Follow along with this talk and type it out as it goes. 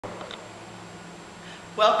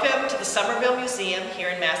Welcome to the Somerville Museum here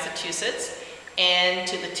in Massachusetts and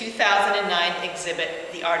to the 2009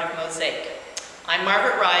 exhibit, The Art of Mosaic. I'm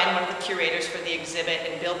Margaret Ryan, one of the curators for the exhibit,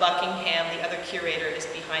 and Bill Buckingham, the other curator, is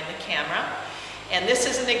behind the camera. And this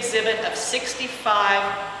is an exhibit of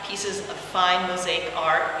 65 pieces of fine mosaic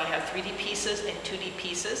art. We have 3D pieces and 2D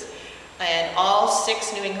pieces, and all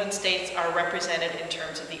 6 New England states are represented in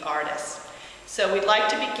terms of the artists. So we'd like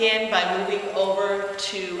to begin by moving over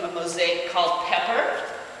to a mosaic called Pepper.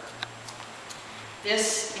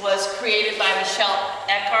 This was created by Michelle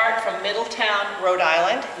Eckhart from Middletown, Rhode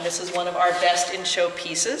Island, and this is one of our best in show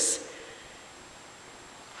pieces.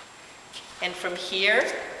 And from here,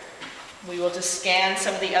 we will just scan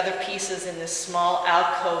some of the other pieces in this small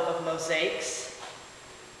alcove of mosaics.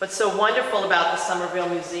 What's so wonderful about the Somerville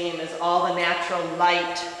Museum is all the natural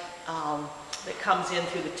light that comes in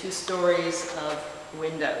through the 2 stories of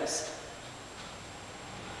windows.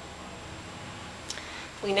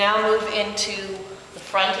 We now move into the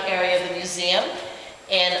front area of the museum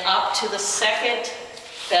and up to the second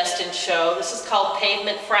best in show. This is called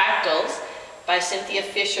Pavement Fractals by Cynthia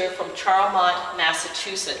Fisher from Charlemont,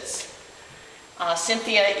 Massachusetts.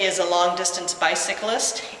 Cynthia is a long-distance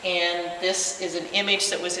bicyclist, and this is an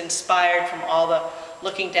image that was inspired from all the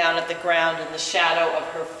looking down at the ground and the shadow of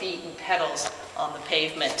her feet and pedals on the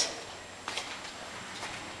pavement.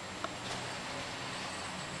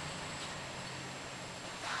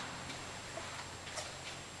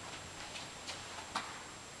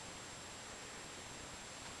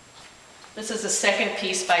 This is the second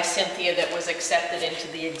piece by Cynthia that was accepted into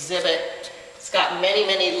the exhibit. It's got many,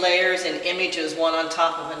 many layers and images, one on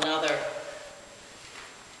top of another.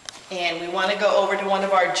 And we want to go over to one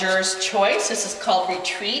of our jurors' choice. This is called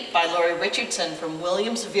Retreat by Laurie Richardson from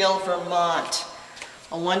Williamsville, Vermont.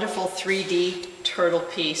 A wonderful 3D turtle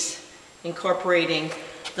piece incorporating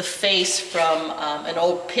the face from an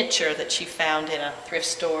old picture that she found in a thrift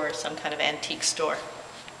store or some kind of antique store.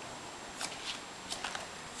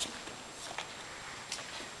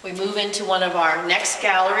 We move into one of our next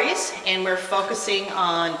galleries, and we're focusing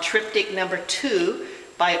on triptych number 2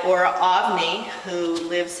 by Ora Ovni, who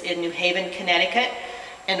lives in New Haven, Connecticut.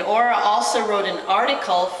 And Ora also wrote an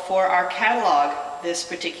article for our catalog this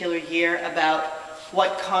particular year about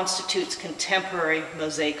what constitutes contemporary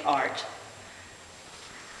mosaic art.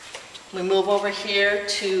 We move over here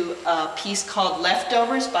to a piece called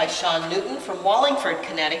Leftovers by Sean Newton from Wallingford,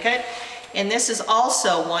 Connecticut. And this is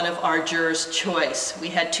also one of our jurors' choice. We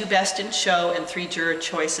had 2 best in show and 3 juror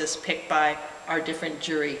choices picked by our different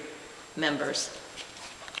jury members.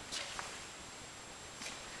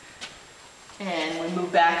 And we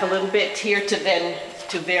move back a little bit here to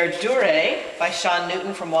Verdure by Sean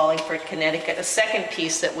Newton from Wallingford, Connecticut, a second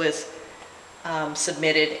piece that was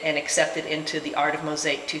submitted and accepted into the Art of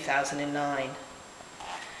Mosaic 2009.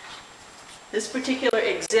 This particular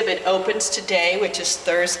exhibit opens today, which is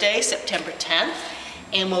Thursday, September 10th,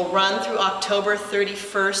 and will run through October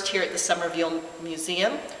 31st here at the Somerville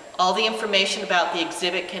Museum. All the information about the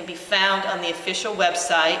exhibit can be found on the official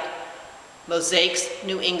website,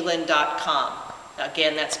 mosaicsnewengland.com.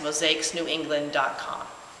 Again, that's mosaicsnewengland.com.